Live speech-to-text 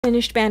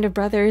Finished Band of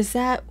Brothers,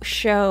 that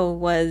show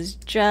was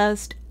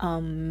just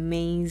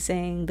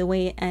amazing the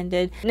way it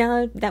ended.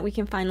 Now that we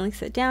can finally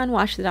sit down,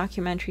 watch the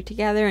documentary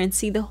together and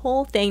see the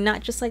whole thing,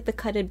 not just like the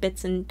cutted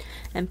bits and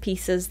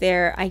pieces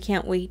there, I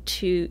can't wait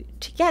to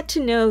get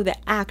to know the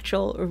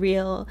actual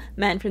real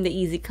men from the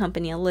Easy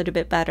Company a little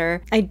bit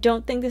better. I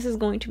don't think this is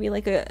going to be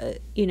like a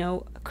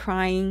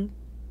crying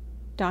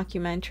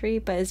documentary,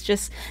 but it's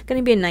just going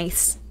to be a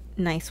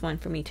nice one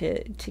for me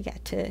to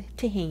get to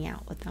hang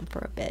out with them for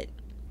a bit.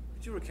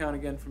 Could you recount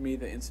again for me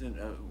the incident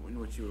in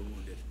which you were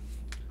wounded?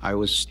 I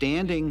was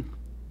standing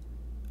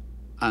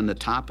on the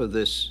top of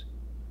this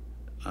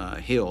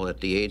hill at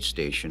the aid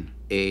station.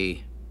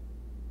 A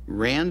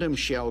random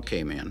shell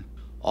came in.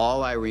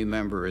 All I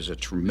remember is a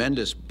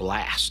tremendous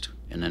blast.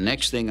 And the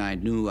next thing I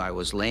knew, I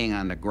was laying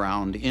on the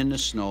ground in the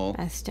snow.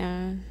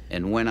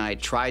 And when I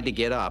tried to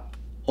get up,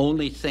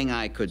 only thing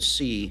I could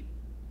see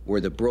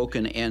were the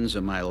broken ends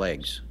of my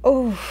legs.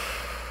 Oh.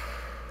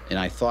 And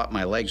I thought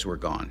my legs were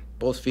gone.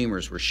 Both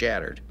femurs were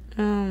shattered.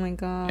 Oh my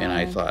God. And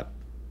I thought,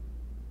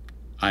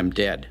 I'm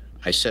dead.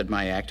 I said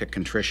my act of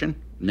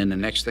contrition, and then the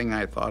next thing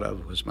I thought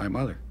of was my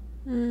mother.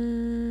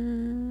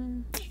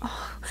 Oh,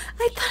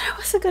 I thought I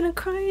wasn't gonna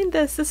cry in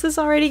this. This is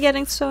already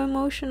getting so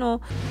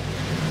emotional.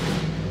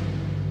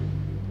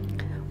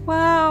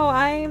 Wow,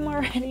 I'm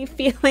already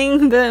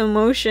feeling the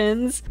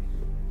emotions.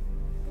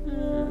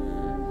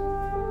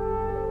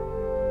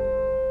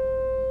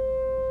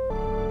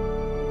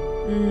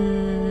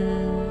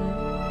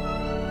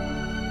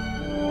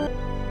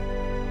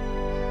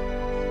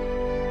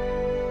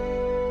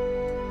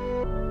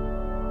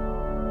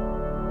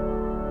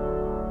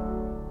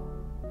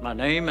 My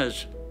name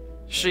is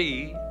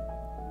C.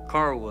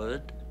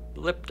 Carwood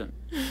Lipton.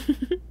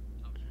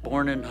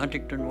 Born in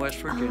Huntington, West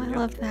Virginia. Oh, I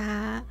love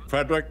that.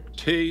 Frederick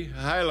T.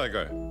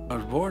 Heiliger. I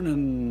was born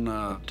in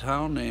a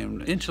town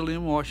named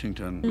Inchelium,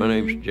 Washington. My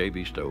name's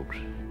J.B. Stokes.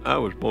 I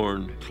was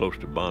born close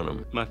to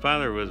Bonham. My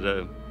father was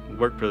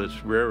worked for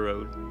this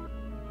railroad.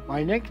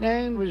 My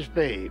nickname was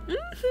Babe.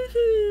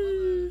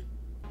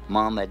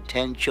 Mom had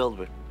 10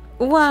 children.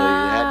 Wow. So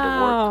you had to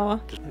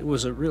work. It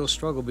was a real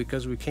struggle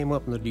because we came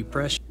up in the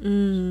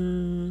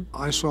Depression.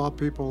 I saw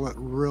people that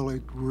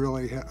really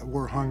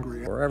were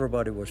hungry. Where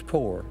everybody was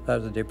poor. That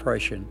was the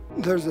Depression.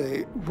 There's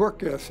a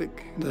work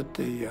ethic that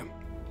the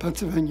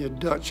Pennsylvania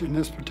Dutch in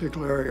this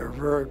particular area are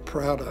very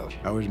proud of.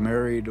 I was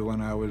married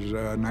when I was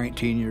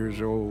 19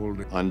 years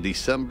old. On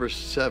December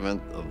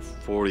 7th of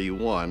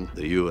 41,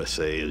 the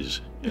USA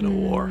is in a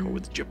war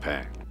with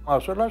Japan. I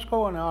said, let's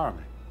go in the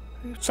Army.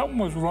 Something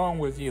was wrong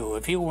with you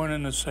if you weren't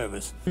in the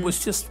service. It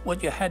was just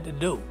what you had to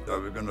do. I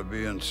was going to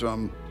be in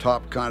some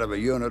top kind of a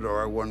unit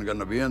or I wasn't going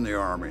to be in the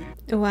Army.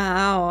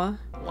 Wow.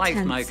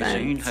 Life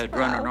magazine had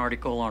run an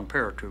article on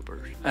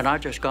paratroopers, and I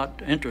just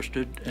got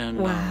interested in...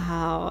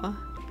 Wow.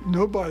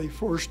 Nobody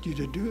forced you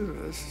to do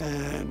this,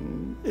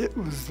 and it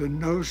was the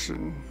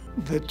notion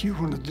that you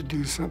wanted to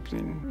do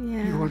something.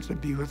 Yeah. You wanted to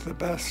be with the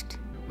best.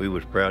 We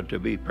was proud to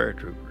be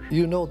paratroopers.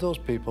 You know those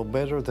people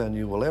better than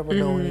you will ever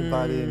know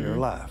anybody in your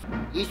life.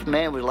 Each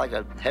man was like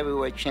a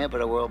heavyweight champ of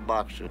the world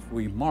boxer.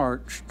 We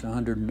marched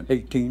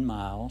 118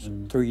 miles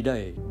in 3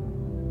 days.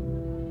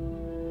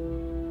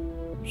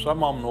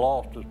 Some of them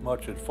lost as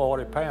much as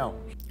 40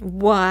 pounds.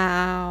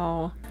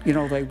 Wow. You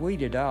know, they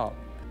weeded out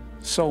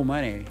so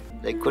many.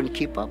 They couldn't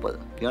keep up with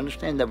them. You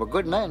understand? They were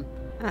good men.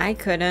 I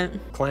couldn't.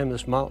 Climb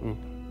this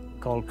mountain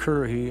called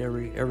Currahee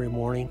every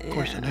morning. Of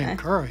course, the name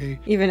Currahee.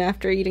 Even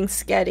after eating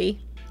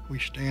sketty. We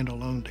stand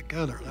alone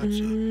together. That's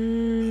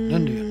an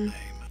Indian name.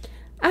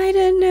 I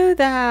didn't know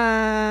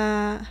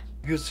that.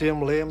 You'd see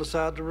them laying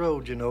beside the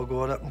road, you know,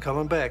 going up and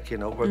coming back, you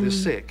know, where they're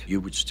sick. You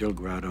would still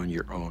go out on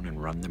your own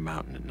and run the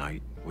mountain at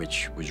night,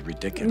 which was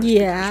ridiculous.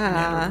 Yeah. Because when you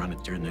had to run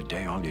it during the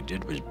day, all you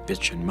did was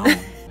bitch and moan.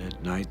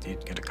 At night,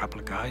 they'd get a couple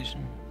of guys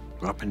and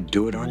go up and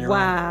do it on your own.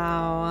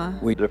 Wow.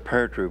 The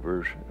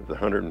paratroopers of the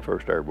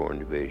 101st Airborne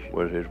Division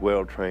was as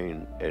well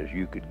trained as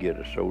you could get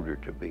a soldier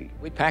to be.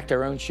 We packed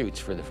our own chutes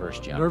for the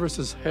first jump. Nervous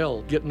as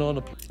hell getting on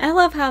the... I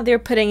love how they're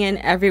putting in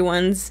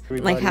everyone's,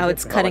 like how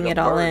it's cutting it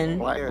all in.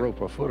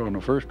 Broke a foot on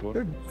the first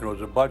one. There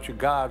was a bunch of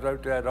guys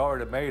out there that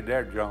already made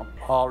their jump,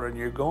 hollering,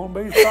 you're going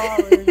to be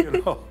sorry, you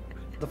know.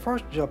 The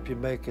first jump you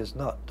make is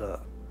not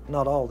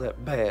all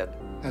that bad.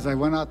 As I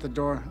went out the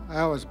door,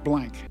 I was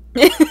blank.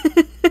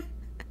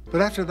 But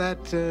after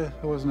that,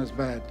 it wasn't as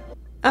bad.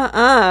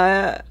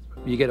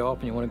 You get off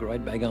and you want to go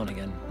right back on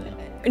again.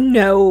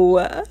 No.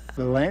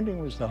 The landing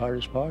was the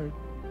hardest part.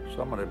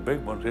 Some of the big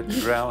ones hit the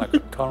ground like a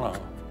ton of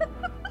them.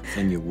 The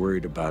thing you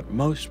worried about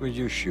most was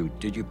your chute.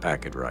 Did you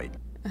pack it right?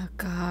 Oh,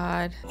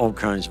 God. All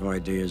kinds of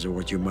ideas of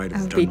what you might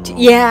have done wrong.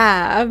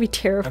 Yeah, I'd be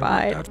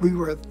terrified. We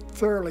were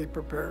thoroughly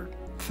prepared,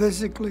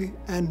 physically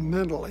and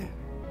mentally.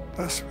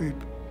 Thus, we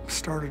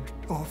started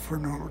off for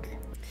Normandy.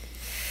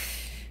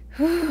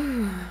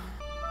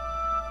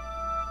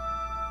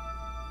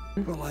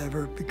 Will I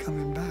ever be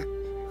coming back?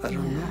 I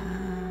don't know.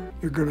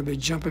 you're going to be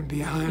jumping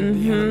behind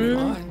the enemy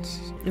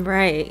lines.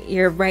 Right.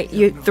 You're right.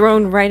 You're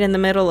thrown right in the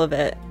middle of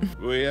it.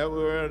 We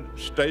were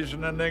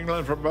stationed in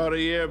England for about a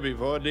year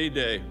before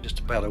D-Day. Just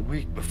about a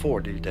week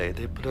before D-Day,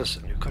 they put us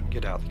in. You couldn't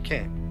get out of the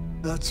camp.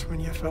 That's when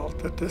you felt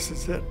that this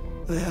is it.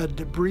 They had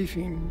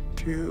debriefing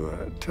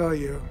to tell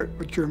you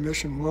what your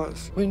mission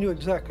was. We knew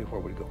exactly where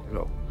we were going to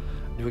go.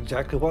 Knew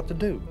exactly what to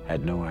do.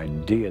 Had no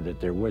idea that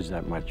there was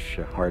that much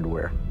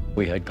hardware.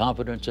 We had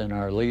confidence in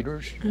our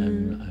leaders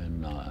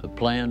and the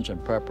plans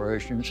and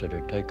preparations that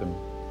had taken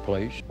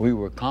place. We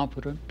were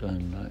confident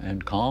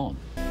and calm.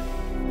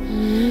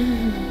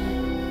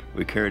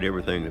 We carried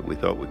everything that we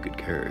thought we could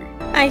carry.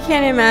 I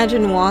can't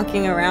imagine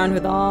walking around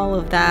with all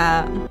of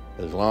that.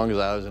 As long as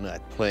I was in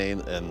that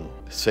plane and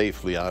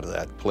safely out of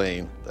that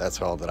plane,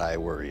 that's all that I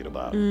worried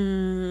about.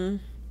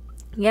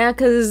 Yeah,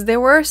 because there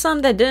were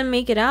some that didn't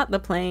make it out the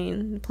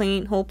plane.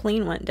 The whole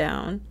plane went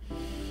down.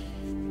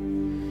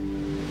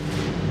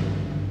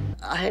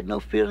 I had no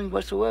feelings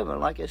whatsoever.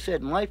 Like I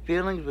said, my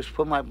feelings was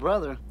for my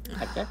brother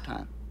at that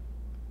time.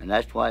 And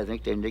that's why I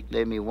think they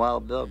nicknamed me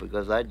Wild Bill,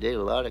 because I did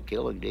a lot of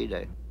killing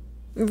D-Day.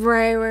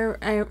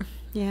 Right.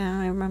 Yeah,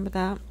 I remember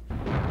that.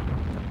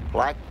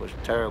 Black was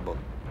terrible.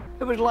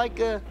 It was like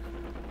a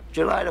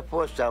July the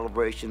 4th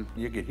celebration.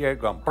 You could hear it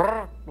going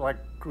brrr, like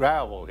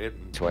gravel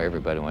hitting. That's why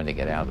everybody wanted to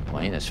get out of the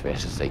plane as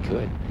fast as they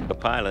could. The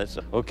pilots,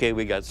 okay,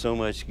 we got so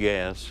much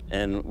gas,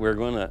 and we're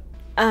going to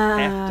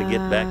have to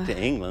get back to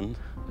England.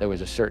 There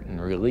was a certain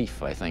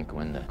relief, I think,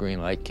 when the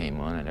green light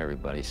came on and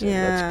everybody said,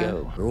 let's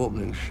go. The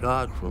opening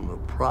shot from the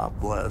prop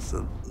blast,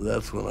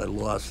 that's when I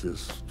lost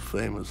this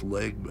famous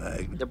leg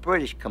bag. The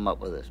British come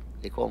up with this.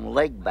 They call them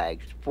leg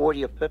bags,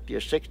 40 or 50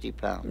 or 60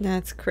 pounds.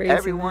 That's crazy.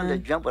 Everyone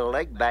that jumped with a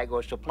leg bag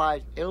or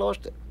supplies, they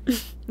lost it.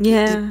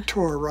 Yeah. It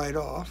tore right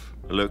off.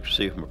 I looked to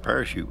see if my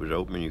parachute was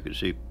open, and you could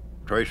see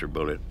tracer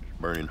bullets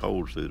burning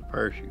holes through the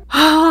parachute.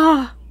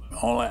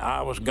 Only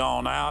I was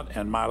gone out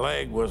and my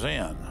leg was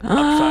in,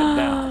 upside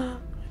down.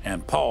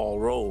 And Paul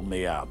rolled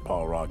me out.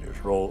 Paul Rogers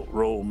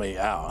rolled me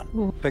out.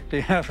 Picked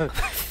him up,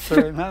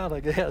 threw him out, I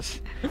guess.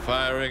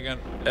 Firing in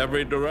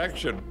every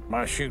direction.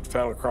 My chute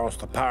fell across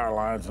the power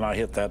lines and I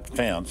hit that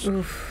fence.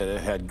 Oof. It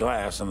had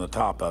glass in the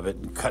top of it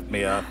and cut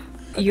me up.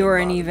 You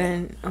weren't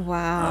even,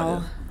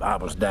 wow. I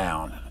was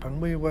down. And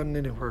we wasn't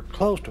anywhere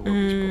close to where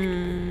we were supposed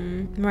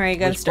to be. Right, you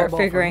gotta start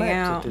figuring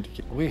out.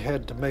 We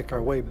had to make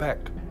our way back.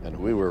 And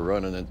we were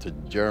running into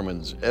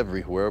Germans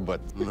everywhere,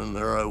 but... And then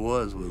there I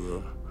was with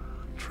a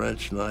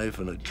trench knife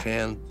and a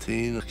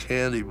canteen of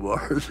candy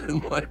bars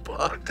in my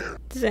pocket.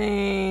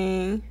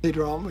 Dang. They'd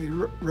only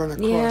run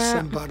across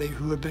somebody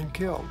who had been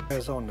killed.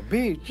 As on the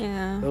beach,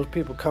 those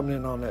people coming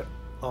in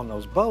on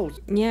those boats.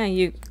 Yeah,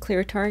 you clear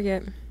a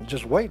target.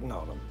 Just waiting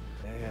on them.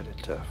 They had it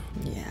tough.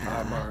 Yeah.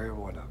 I admire every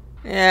one of them.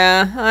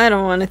 Yeah, I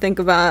don't want to think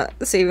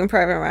about Saving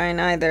Private Ryan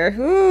either.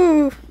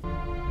 Whew.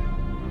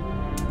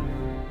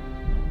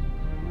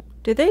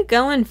 Did they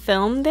go and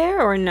film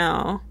there or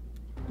no?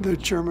 The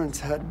Germans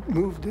had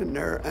moved in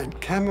there and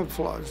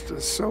camouflaged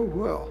us so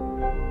well.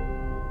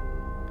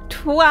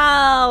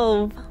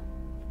 12!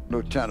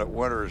 Lieutenant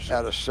Winters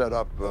had us set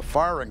up a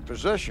firing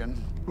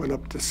position. Went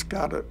up to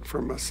scout it for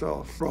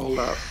myself, rolled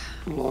out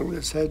along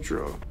this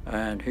hedgerow.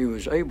 And he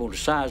was able to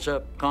size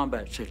up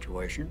combat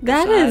situation.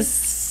 That is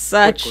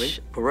such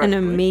an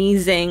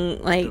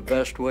amazing, like, the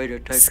best way to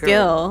take skill.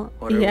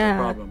 care of whatever the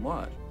problem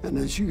was. And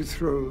as you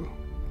throw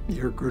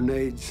your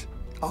grenades,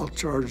 I'll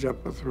charge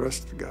up with the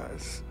rest of the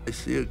guys. I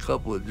see a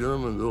couple of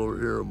Germans over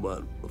here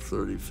about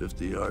 30,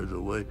 50 yards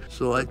away.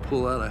 So I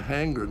pull out a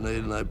hand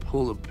grenade and I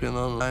pull the pin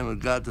on. Time it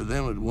got to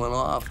them, it went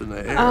off in the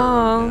air,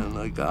 and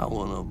I got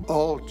one of them.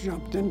 All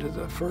jumped into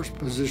the first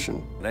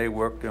position. They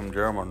worked them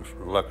Germans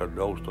like a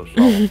dose of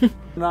salt.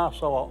 And I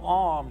saw an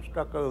arm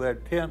stuck over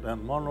that tent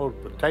and one of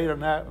those potato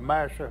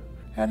masher,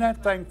 and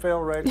that thing fell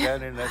right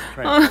down in that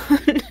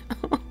trench.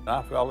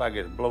 I felt like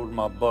it blowed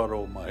my butt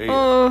over my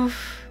head.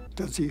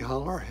 Does he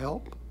holler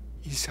help?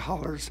 He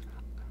hollers,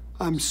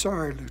 "I'm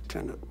sorry,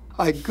 Lieutenant.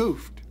 I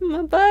goofed."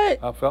 My butt.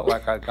 I felt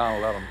like I kind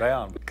of let him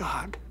down.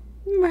 God.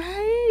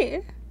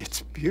 Right.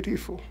 It's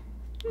beautiful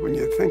when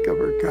you think of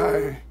a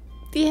guy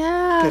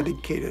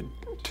dedicated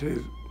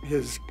to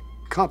his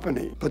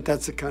company. But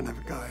that's the kind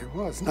of guy he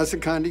was. And that's the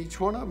kind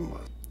each one of them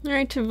was.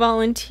 Right, to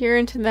volunteer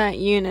into that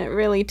unit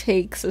really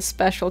takes a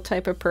special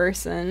type of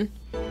person.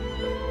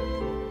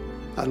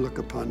 I look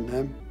upon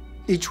them.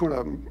 Each one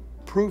of them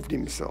proved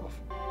himself.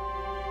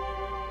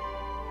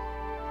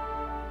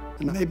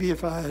 And maybe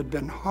if I had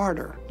been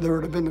harder, there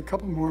would have been a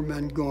couple more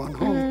men going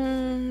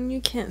home. You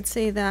can't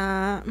say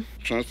that.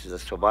 Chances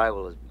of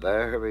survival is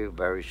very,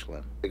 very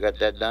slim. We got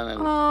that done in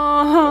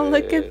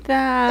look at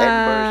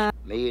that.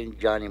 Edinburgh, me and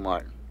Johnny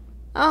Martin.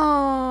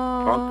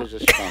 Oh. Drunk as a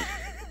skunk.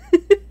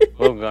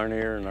 Will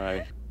Garnier and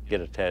I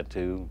get a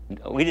tattoo.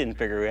 We didn't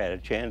figure we had a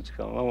chance to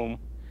come home.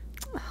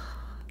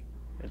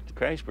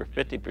 Christ, we're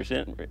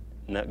 50%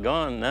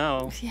 gone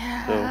now.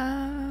 Yeah.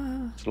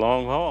 So it's a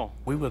long haul.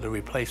 We were the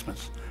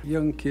replacements.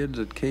 Young kids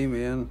that came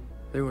in,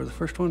 they were the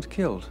first ones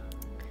killed.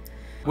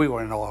 We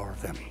were in awe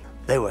of them.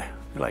 They were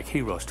They're like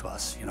heroes to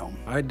us, you know.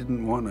 I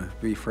didn't want to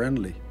be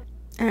friendly.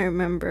 I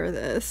remember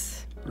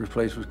this. The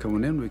place was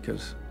coming in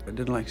because I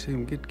didn't like to see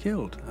them get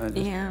killed. I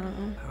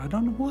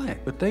don't know why,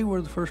 but they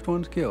were the first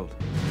ones killed.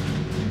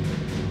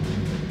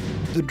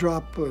 The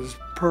drop was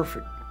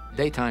perfect.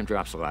 Daytime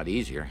drop's a lot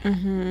easier. You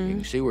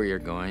can see where you're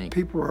going.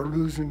 People are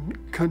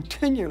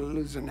continually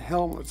losing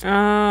helmets.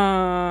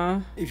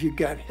 If you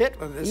got hit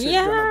with this,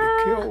 you're going to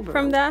be killed.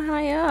 From that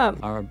high up.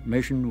 Our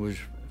mission was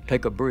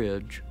take a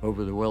bridge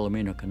over the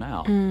Wilhelmina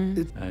Canal.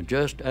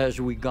 Just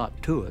as we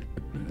got to it,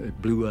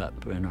 it blew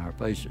up in our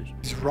faces.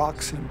 These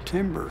rocks and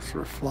timbers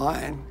were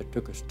flying. It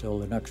took us till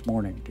the next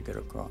morning to get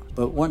across.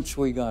 But once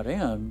we got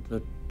in,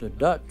 the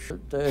Dutch,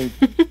 they...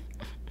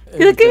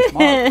 It was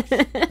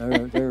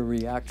marvelous. Their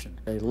reaction.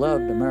 They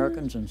loved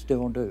Americans and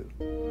still do.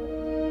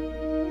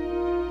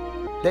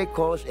 They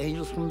call us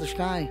angels from the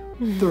sky.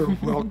 Their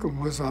welcome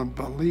was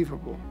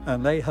unbelievable.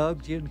 And they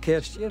hugged you and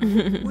kissed you.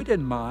 We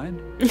didn't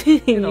mind.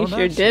 You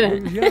sure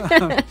didn't.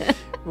 Yeah,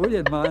 we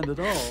didn't mind at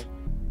all.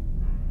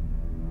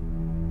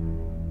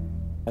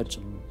 Had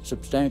some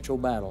substantial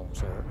battles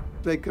there.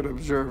 They could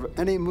observe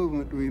any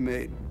movement we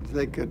made.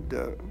 They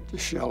could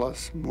shell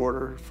us,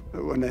 mortar,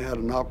 when they had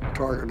a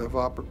target of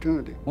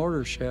opportunity.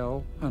 Mortar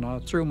shell, and I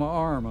threw my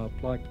arm up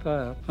like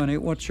that, and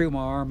it went through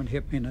my arm and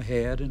hit me in the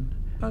head, and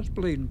I was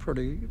bleeding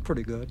pretty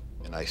good.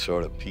 And I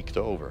sort of peeked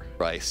over.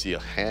 I see a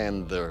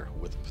hand there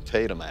with a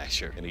potato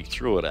masher, and he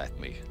threw it at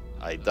me.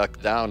 I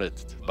ducked down,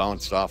 it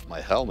bounced off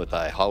my helmet.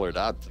 I hollered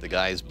out to the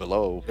guys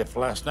below. If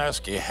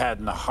Lesniewski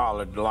hadn't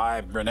hollered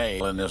live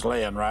grenade and is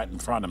laying right in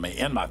front of me,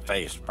 in my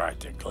face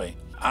practically,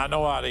 I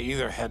know I'd have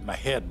either had my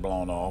head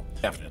blown off,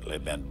 definitely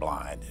been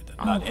blinded.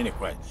 Not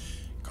anyway.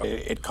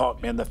 It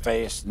caught me in the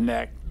face,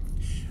 neck.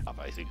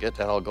 I said, get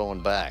the hell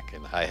going back.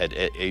 And I had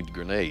 8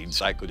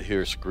 grenades. I could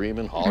hear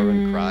screaming,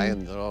 hollering,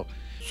 crying, you know.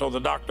 So the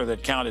doctor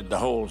that counted the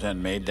holes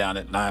in me down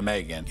at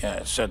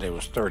Nijmegen said there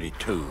was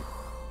 32.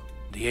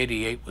 The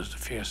 88 was the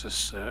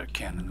fiercest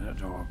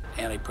cannon or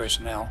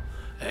anti-personnel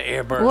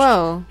airburst.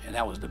 Whoa. And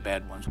that was the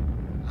bad ones.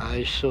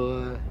 I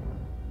saw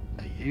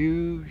a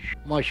huge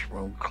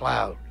mushroom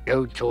cloud.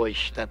 Joe Toy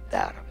stepped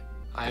out of it.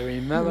 I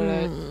remember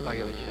that like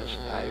it was just,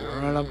 I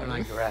run up and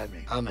I grabbed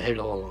him. I'm hit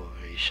all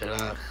over. He said,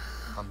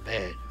 I'm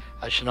bad.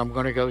 I said, I'm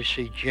going to go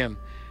see Jim.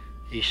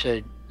 He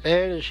said,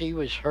 bad as he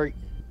was hurting.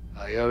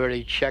 I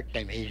already checked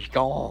him. He's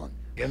gone.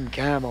 Jim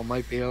Campbell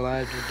might be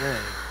alive today.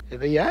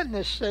 If he hadn't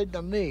have said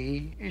to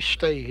me, you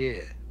stay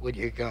here with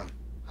your gun,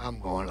 I'm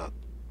going up.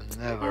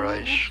 Never.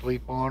 I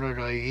sleep on it,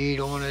 I eat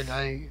on it,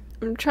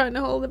 I'm trying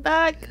to hold it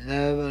back.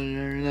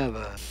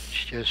 Never.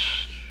 It's just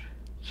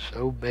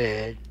so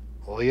bad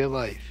all your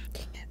life.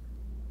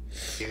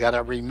 You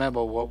gotta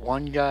remember what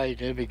one guy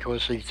did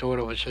because he thought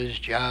it was his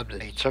job,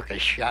 that he took a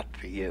shot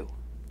for you.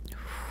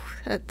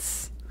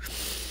 That's...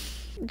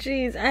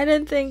 Jeez, I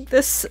didn't think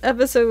this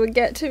episode would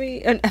get to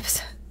me. An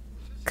episode.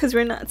 Because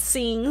we're not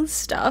seeing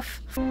stuff.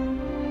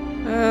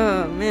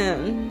 Oh,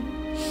 man.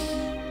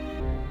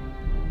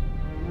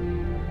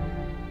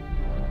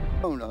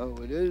 Oh, no,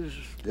 it is.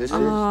 This is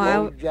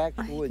Old Jack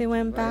Woods. They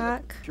went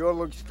back. Sure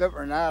looks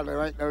different now.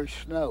 There ain't no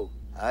snow.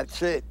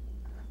 That's it.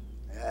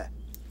 Yeah.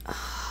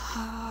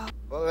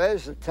 Well,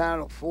 there's the town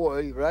of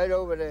Foy right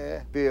over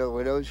there. Field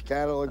where those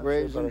cattle are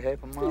grazing.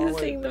 Half a mile away.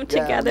 Seeing them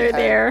together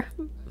there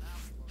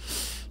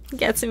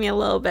gets me a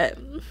little bit.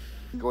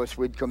 Of course,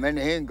 we'd come in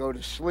here and go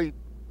to sleep.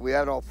 We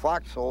had our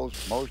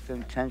foxholes. Most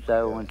intense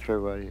I went through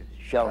right here.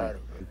 Shelling.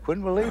 You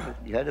couldn't believe it.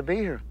 You had to be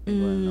here. We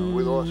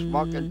lost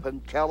Muck and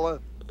Pantella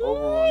over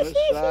on this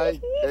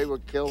side. They were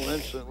killed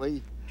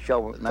instantly.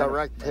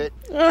 Direct hit.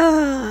 They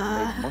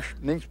mushed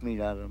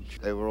mincemeat out of them.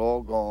 They were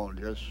all gone,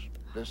 just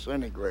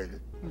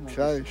disintegrated. I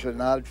tell you, it's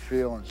an odd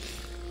feeling.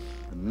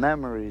 The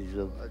memories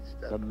of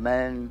the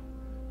men,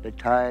 the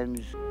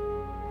times.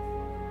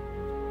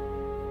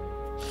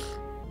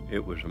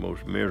 It was the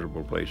most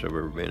miserable place I've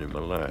ever been in my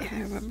life. Yeah,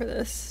 I remember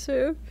this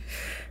too.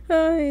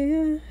 Oh,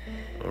 yeah.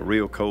 A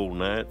real cold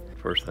night.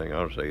 First thing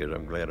I'll say is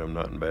I'm glad I'm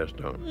not in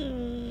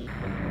Bastogne.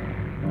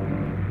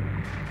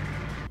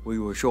 We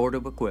were short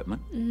of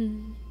equipment.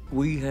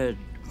 We had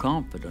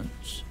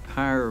confidence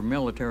higher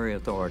military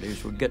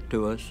authorities would get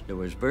to us. There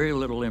was very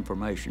little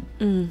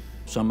information.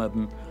 Some of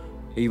them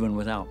even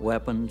without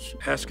weapons.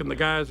 Asking the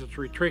guys that's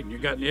retreating, you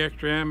got any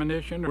extra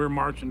ammunition? We're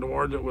marching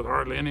towards it with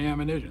hardly any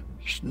ammunition.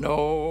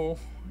 Snow,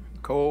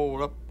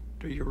 cold up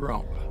to your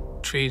rump.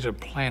 Trees are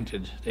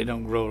planted. They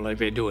don't grow like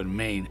they do in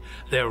Maine.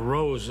 They're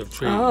rows of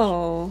trees.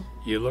 Oh.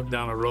 You look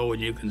down a row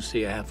and you can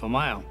see a half a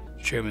mile.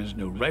 Germans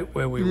knew right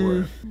where we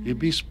were. You'd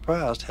be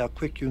surprised how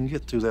quick you can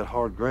get through that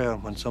hard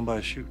ground when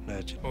somebody's shooting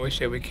at you. Well, we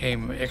say we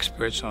became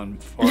experts on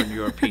foreign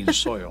European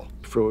soil.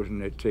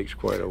 Frozen, it takes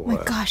quite a while. Oh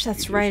my gosh,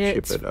 that's you right.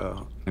 Ship it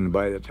out. And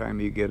by the time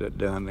you get it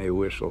done, they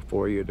whistle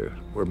for you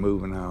we're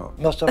moving out.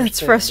 That's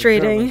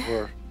frustrating.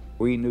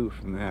 We knew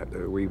from that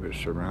we were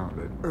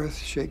surrounded. Earth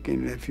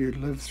shaking. If you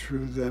live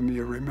through them,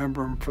 you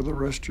remember them for the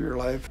rest of your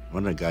life.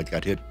 One of the guys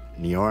got hit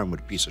in the arm with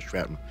a piece of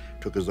shrapnel.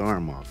 Took his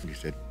arm off. He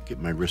said, "Get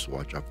my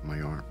wristwatch off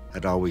my arm."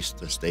 That always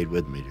stayed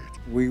with me.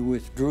 We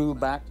withdrew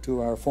back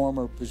to our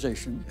former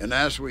position. And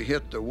as we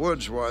hit the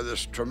woods, why,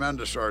 this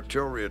tremendous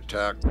artillery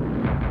attack.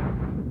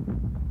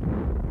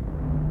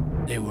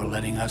 They were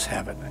letting us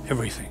have it.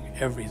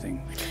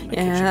 Everything.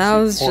 Yeah, I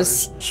was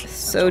just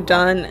so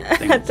done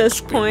at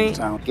this point.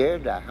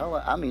 Scared the hell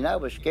out. I mean, I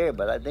was scared,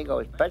 but I think I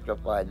was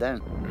petrified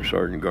then.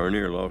 Sergeant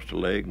Garnier lost a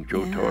leg, and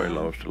Joe Torrey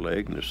lost a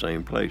leg in the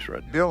same place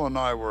right there. Bill and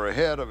I were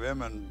ahead of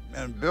him,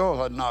 and Bill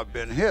had not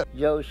been hit.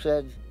 Joe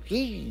said,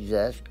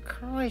 "Jesus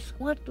Christ,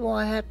 what do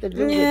I have to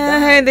do with Yeah,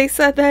 that?" they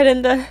said that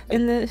in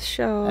the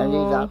show. And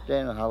he's out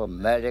there and have a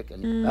medic,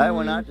 and I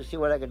went out to see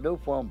what I could do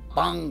for him.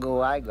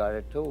 Bongo, I got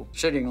it too.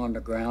 Sitting on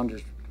the ground,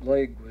 his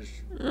leg was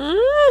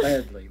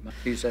badly.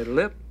 He said,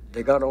 "Lip,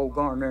 they got old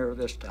Garnier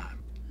this time."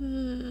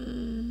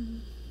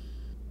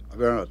 I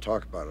better not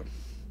talk about him.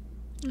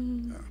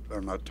 Yeah,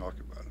 better not talk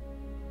about it.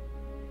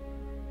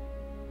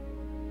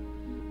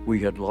 We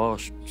had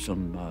lost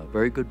some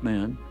very good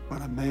men.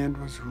 When a man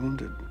was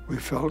wounded, we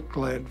felt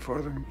glad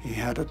for them. He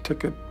had a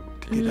ticket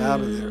to get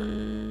out of there.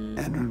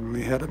 And when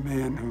we had a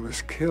man who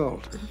was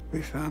killed,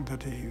 we found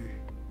that he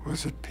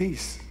was at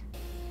peace.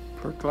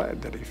 We're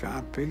glad that he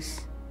found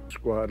peace.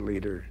 Squad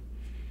leader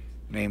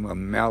named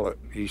Mallet,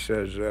 he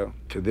says,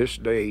 to this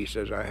day, he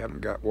says, "I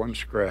haven't got one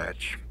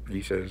scratch."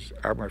 He says,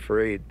 "I'm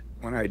afraid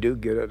when I do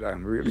get it,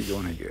 I'm really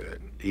going to get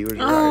it." He was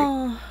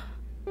right.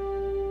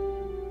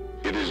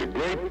 It is a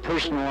great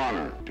personal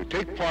honor to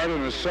take part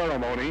in a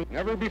ceremony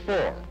never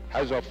before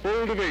has a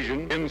full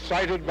division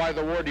incited by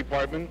the War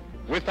Department.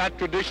 With that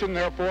tradition,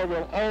 therefore,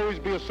 will always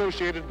be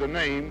associated the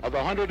name of the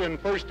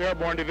 101st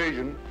Airborne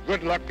Division.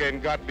 Good luck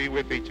and God be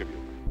with each of you.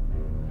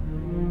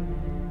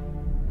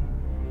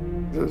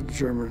 The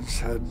Germans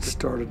had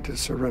started to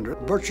surrender.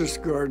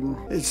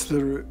 Berchtesgaden, it's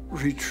the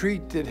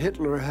retreat that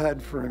Hitler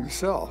had for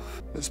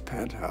himself. His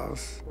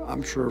penthouse,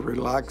 I'm sure,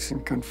 relax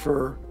and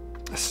confer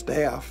a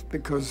staff,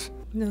 because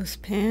those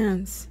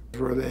pants,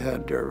 where they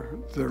had their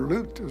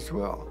loot as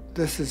well.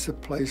 This is a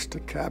place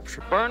to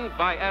capture. Burned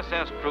by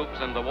SS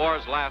troops in the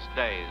war's last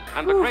days,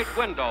 and the great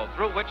window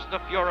through which the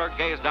Fuhrer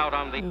gazed out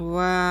on the...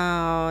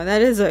 Wow,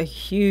 that is a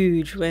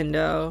huge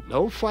window.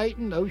 No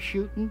fighting, no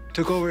shooting.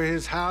 Took over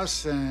his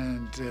house,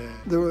 and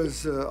there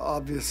was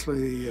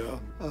obviously a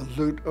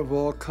loot of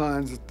all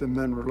kinds that the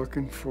men were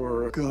looking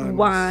for. Guns.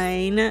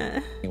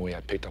 Wine. We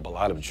had picked up a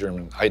lot of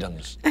German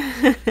items.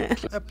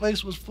 That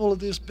place was full of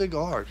this big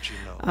art, you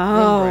know.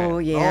 Oh,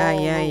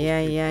 yeah.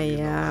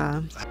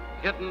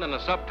 Hidden in a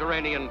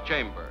subterranean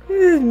chamber.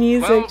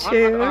 Music 1,200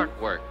 too.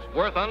 artworks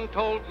worth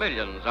untold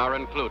millions are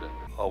included.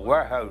 A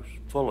warehouse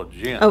full of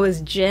gin. Oh, it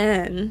was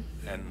gin.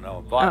 And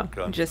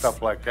vodka and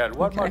stuff like that.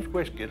 Wasn't much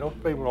whiskey. Those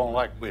people don't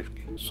like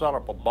whiskey. Set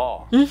up a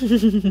bar.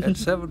 Had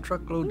 7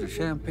 truckloads of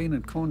champagne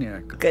and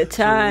cognac. Good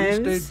times.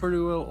 So we stayed pretty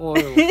well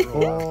oiled for a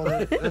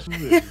while.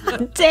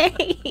 Dang.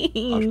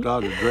 I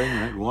started drinking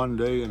it one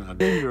day and I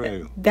didn't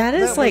drink it. That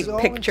is like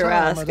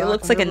picturesque. It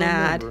looks like an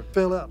ad.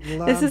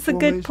 This is a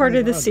good part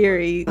of the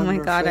series. Oh my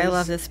God, I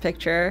love this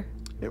picture.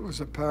 It was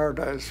a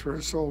paradise for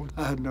a soldier.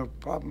 I had no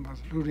problem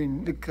with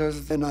looting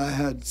because then I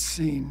had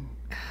seen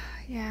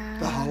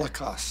the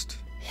Holocaust.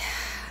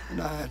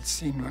 And I had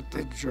seen what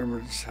the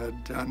Germans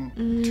had done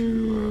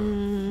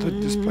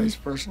to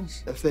displaced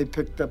persons. If they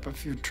picked up a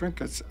few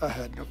trinkets, I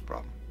had no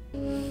problem.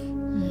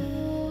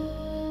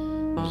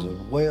 It was a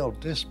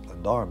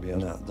well-disciplined army,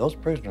 and those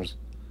prisoners,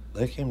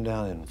 they came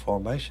down in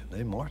formation.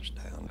 They marched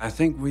down. I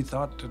think we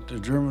thought that the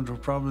Germans were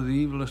probably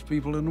the evilest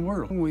people in the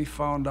world. We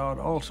found out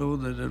also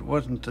that it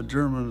wasn't the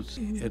Germans,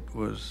 it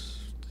was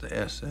the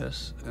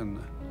SS, and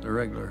the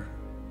regular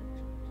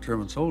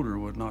German soldier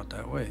was not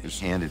that way. Just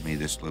handed me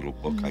this little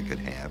book I could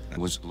have. It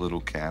was a little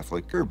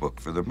Catholic prayer book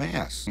for the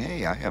Mass.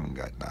 Hey, I haven't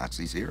got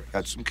Nazis here. I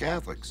got some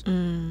Catholics.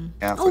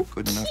 Catholic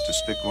good enough to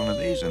stick one of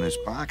these in his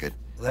pocket.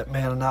 That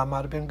man and I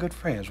might have been good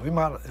friends. We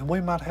might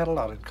have had a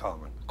lot in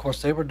common. Of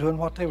course, they were doing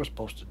what they were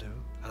supposed to do,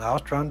 and I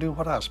was trying to do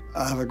what I was.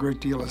 I have a great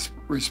deal of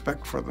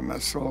respect for them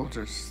as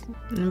soldiers.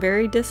 And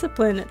very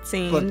disciplined, it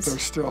seems. But they're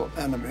still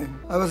enemy.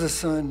 I was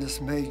assigned this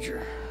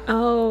major.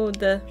 Oh,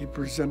 He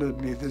presented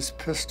me this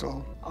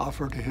pistol,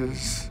 offered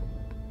his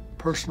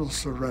personal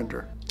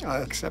surrender. I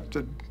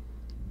accepted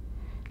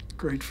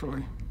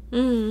gratefully.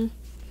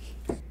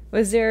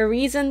 Was there a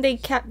reason they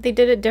did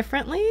it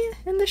differently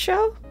in the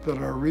show? That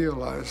I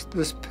realized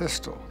this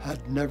pistol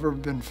had never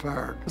been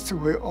fired. That's the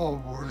way all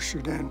wars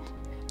should end,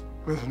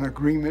 with an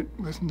agreement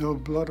with no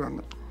blood on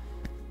it.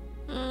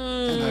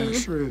 And I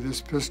assure you,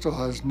 this pistol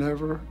has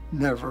never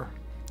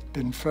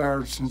been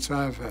fired since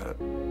I've had it.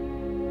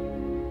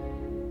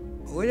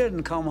 We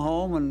didn't come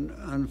home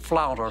and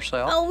flout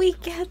ourselves. Oh, we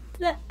get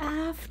the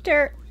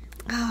after.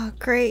 Oh,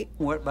 great.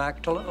 Went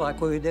back to like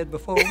we did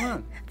before we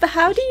went. But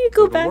how do you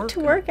go back to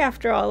work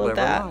after all of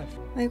that?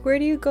 Like, where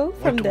do you go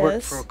from Went to this?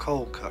 work for a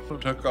coal company.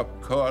 Took up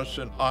a course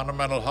in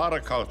ornamental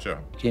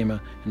horticulture. Became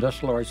an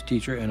industrial arts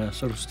teacher and a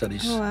social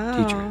studies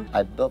teacher.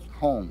 I built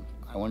homes.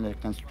 I went into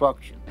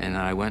construction. And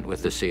I went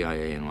with the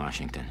CIA in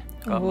Washington.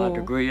 Got my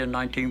degree in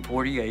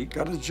 1948.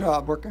 Got a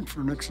job working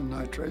for Nixon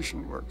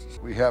Nitration Works.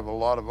 We have a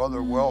lot of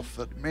other wealth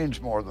that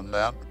means more than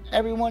that.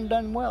 Everyone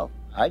done well.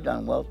 I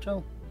done well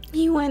too.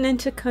 He went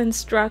into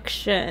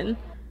construction.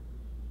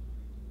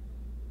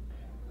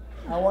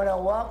 I want to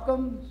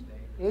welcome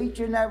each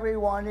and every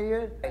one of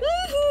you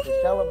to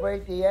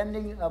celebrate the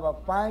ending of a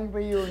fine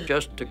reunion.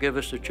 Just to give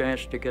us a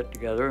chance to get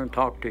together and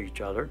talk to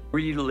each other,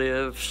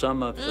 relive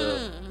some of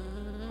the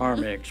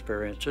Army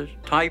experiences,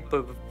 type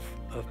of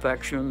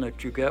affection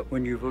that you get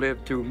when you've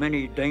lived through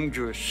many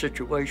dangerous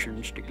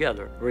situations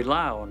together.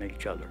 Rely on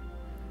each other.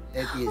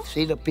 If you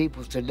see the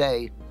people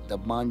today, the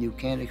bond you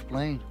can't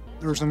explain.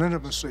 There's an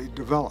intimacy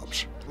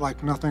develops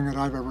like nothing that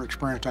I've ever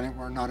experienced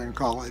anywhere, not in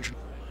college.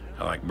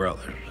 I like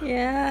brothers.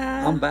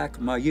 Yeah. I'm back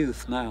in my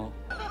youth now.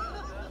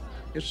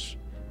 It's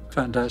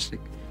fantastic.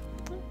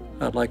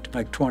 I'd like to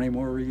make 20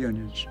 more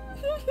reunions.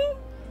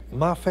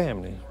 My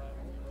family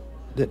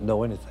didn't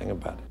know anything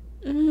about it.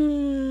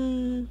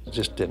 I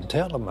just didn't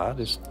tell them. I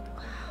just,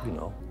 you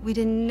know. We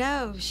didn't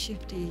know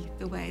Shifty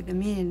the way the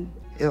men.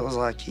 It was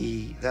like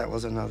that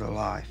was another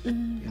life.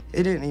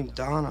 It didn't even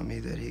dawn on me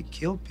that he'd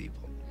killed people.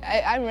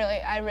 I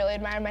really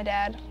admire my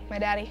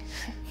daddy.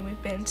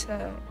 We've been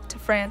to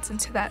France and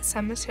to that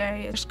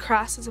cemetery. There's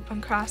crosses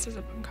upon crosses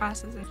upon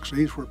crosses.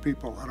 These were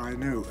people that I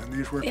knew, and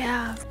these were,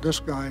 this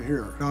guy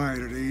here died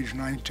at age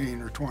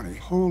 19 or 20.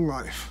 Whole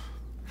life,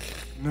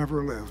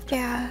 never lived.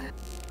 Yeah.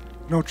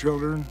 No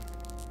children,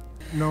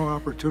 no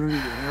opportunity to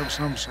have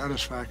some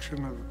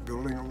satisfaction of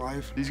building a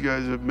life. These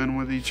guys have been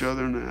with each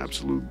other in an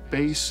absolute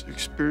base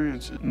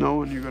experience,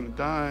 knowing you're going to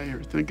die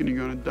or thinking you're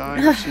going to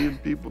die or seeing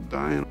people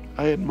dying.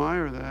 I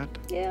admire that.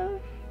 Yeah.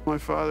 My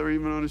father,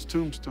 even on his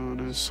tombstone,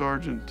 is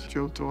Sergeant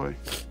Joe Toy,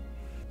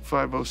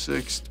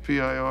 506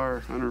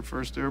 PIR,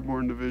 101st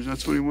Airborne Division.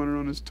 That's what he wanted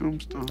on his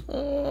tombstone.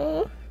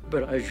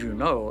 But as you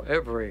know,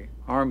 every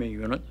Army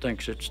unit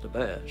thinks it's the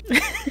best.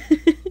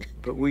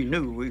 But we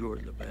knew we were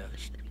the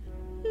best.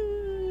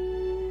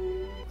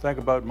 Think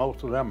about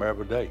most of them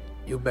every day.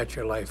 You bet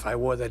your life. I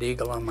wore that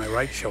eagle on my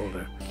right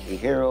shoulder. The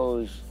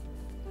heroes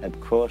have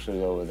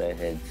crosses over their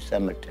heads,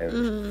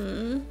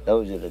 cemeteries.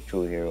 Those are the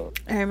true heroes.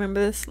 I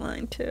remember this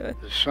line too.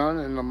 The son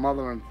and the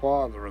mother and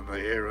father of the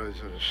heroes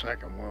of the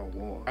Second World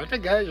War. I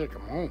think guys that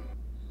come home.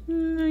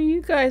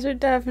 You guys are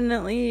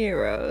definitely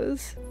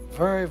heroes.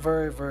 Very,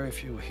 very, very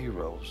few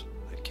heroes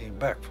that came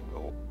back from the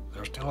war.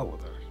 They're still over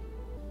there.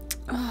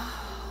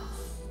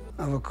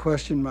 I have a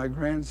question my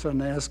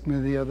grandson asked me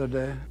the other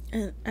day.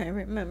 And I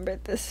remember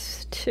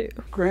this too.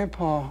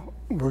 Grandpa,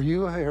 were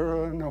you a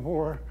hero in the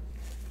war?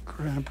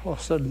 Grandpa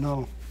said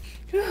no.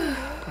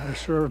 I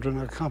served in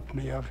a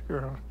company of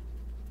heroes.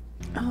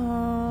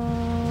 Oh.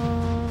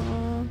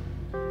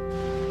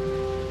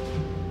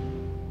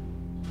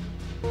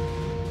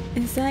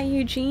 Is that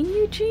Eugene?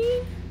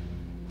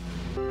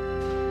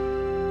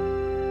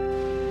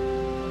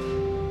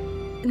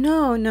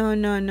 No.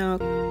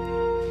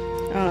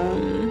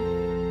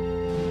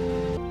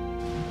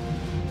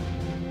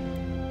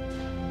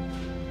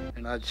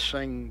 And I'd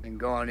sing, and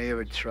Garnier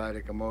would try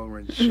to come over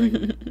and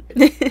sing.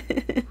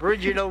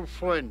 Bridget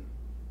O'Flynn.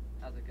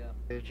 How's it go?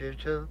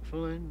 Bridget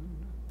O'Flynn,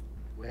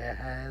 where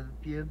have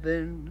you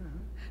been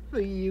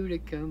for you to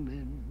come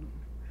in?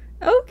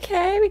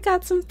 Okay, we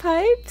got some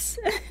pipes.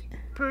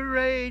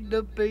 Parade,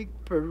 the big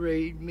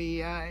parade,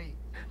 me eye.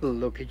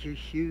 Look at your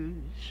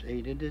shoes,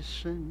 ain't it a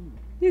sin?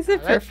 He's a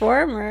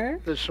performer.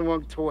 The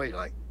song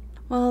Twilight.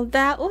 Well,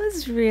 that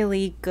was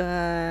really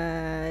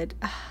good.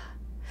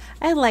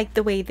 I like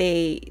the way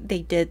they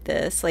did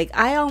this. Like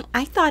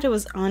I thought it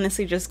was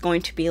honestly just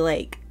going to be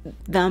like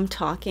them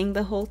talking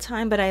the whole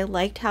time, but I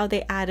liked how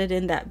they added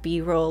in that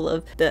B-roll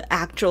of the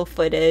actual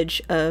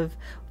footage of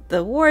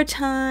the war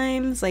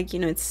times. Like, you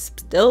know, it's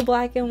still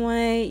black and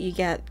white. You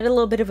get a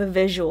little bit of a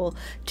visual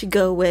to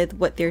go with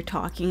what they're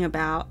talking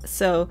about.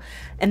 So,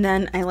 and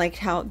then I liked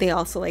how they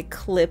also like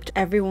clipped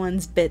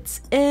everyone's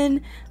bits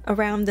in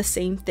around the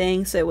same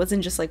thing. So it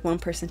wasn't just like one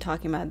person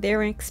talking about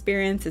their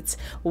experience. It's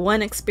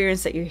one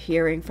experience that you're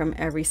hearing from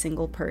every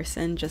single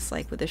person, just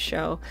like with a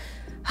show.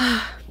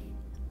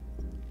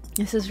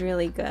 This is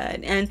really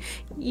good, and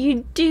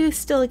you do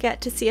still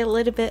get to see a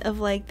little bit of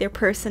like their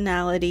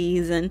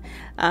personalities and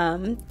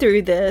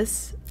through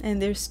this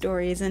and their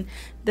stories and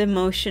the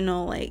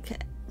emotional,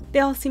 like they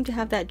all seem to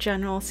have that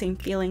general same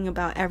feeling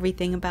about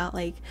everything, about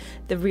like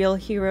the real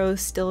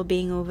heroes still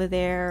being over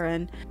there,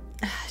 and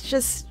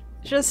just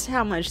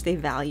how much they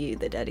value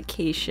the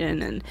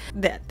dedication and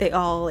that they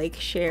all like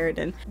shared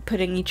and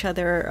putting each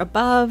other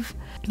above.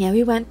 Yeah,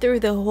 we went through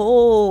the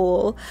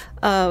whole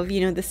of, you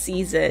know, the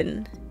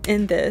season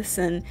in this,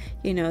 and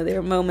you know,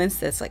 there were moments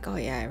that's like, oh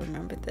yeah, I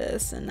remember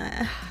this, and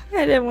I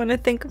didn't want to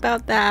think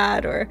about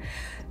that, or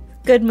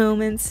good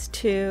moments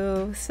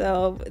too.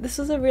 So this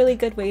was a really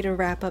good way to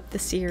wrap up the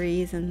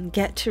series and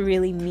get to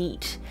really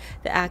meet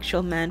the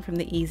actual men from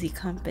the Easy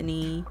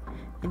Company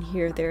and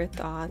hear their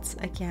thoughts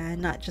again,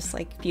 not just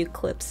like a few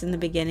clips in the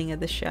beginning of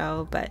the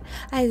show. But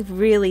I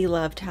really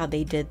loved how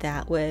they did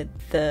that with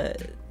the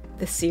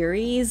the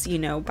series, you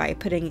know, by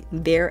putting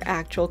their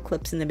actual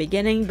clips in the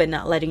beginning but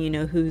not letting you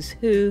know who's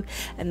who,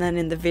 and then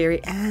in the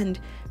very end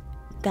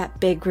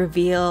that big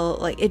reveal,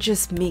 like it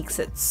just makes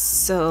it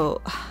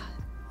so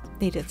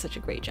they did such a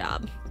great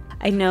job.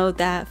 I know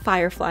that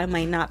Firefly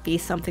might not be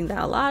something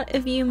that a lot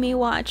of you may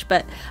watch,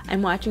 but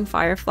I'm watching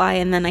Firefly,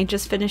 and then I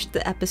just finished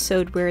the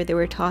episode where they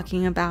were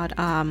talking about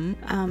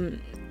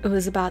it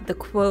was about the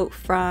quote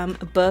from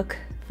a book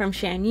from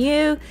Shan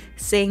Yu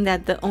saying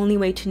that the only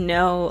way to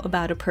know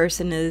about a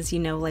person is, you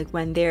know, like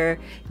when they're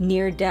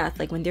near death,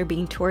 like when they're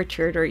being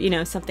tortured, or, you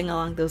know, something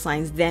along those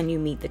lines, then you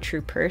meet the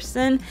true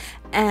person.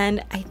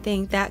 And I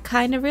think that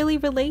kind of really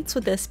relates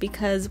with this,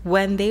 because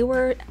when they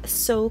were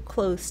so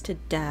close to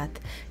death,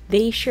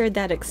 they shared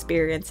that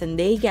experience and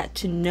they get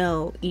to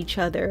know each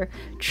other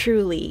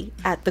truly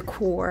at the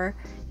core.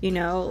 You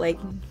know, like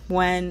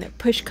when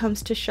push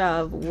comes to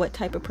shove, what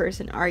type of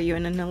person are you?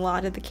 And in a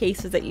lot of the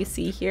cases that you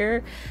see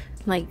here,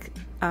 like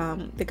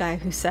the guy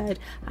who said,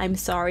 "I'm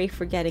sorry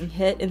for getting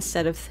hit"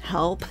 instead of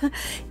help,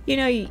 you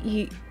know,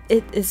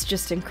 it is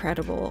just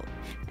incredible.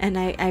 And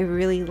I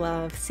really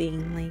love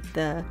seeing like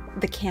the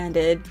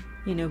candid,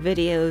 you know,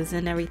 videos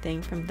and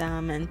everything from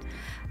them, and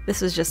this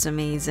was just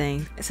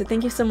amazing. So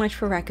thank you so much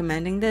for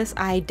recommending this.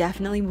 I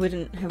definitely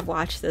wouldn't have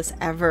watched this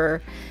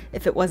ever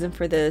if it wasn't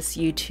for this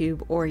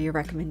YouTube or your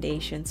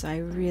recommendation, so I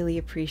really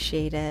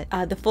appreciate it.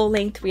 The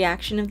full-length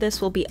reaction of this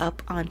will be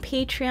up on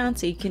Patreon,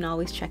 so you can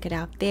always check it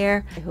out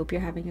there. I hope you're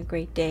having a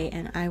great day,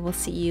 and I will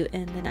see you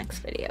in the next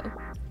video.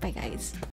 Bye guys.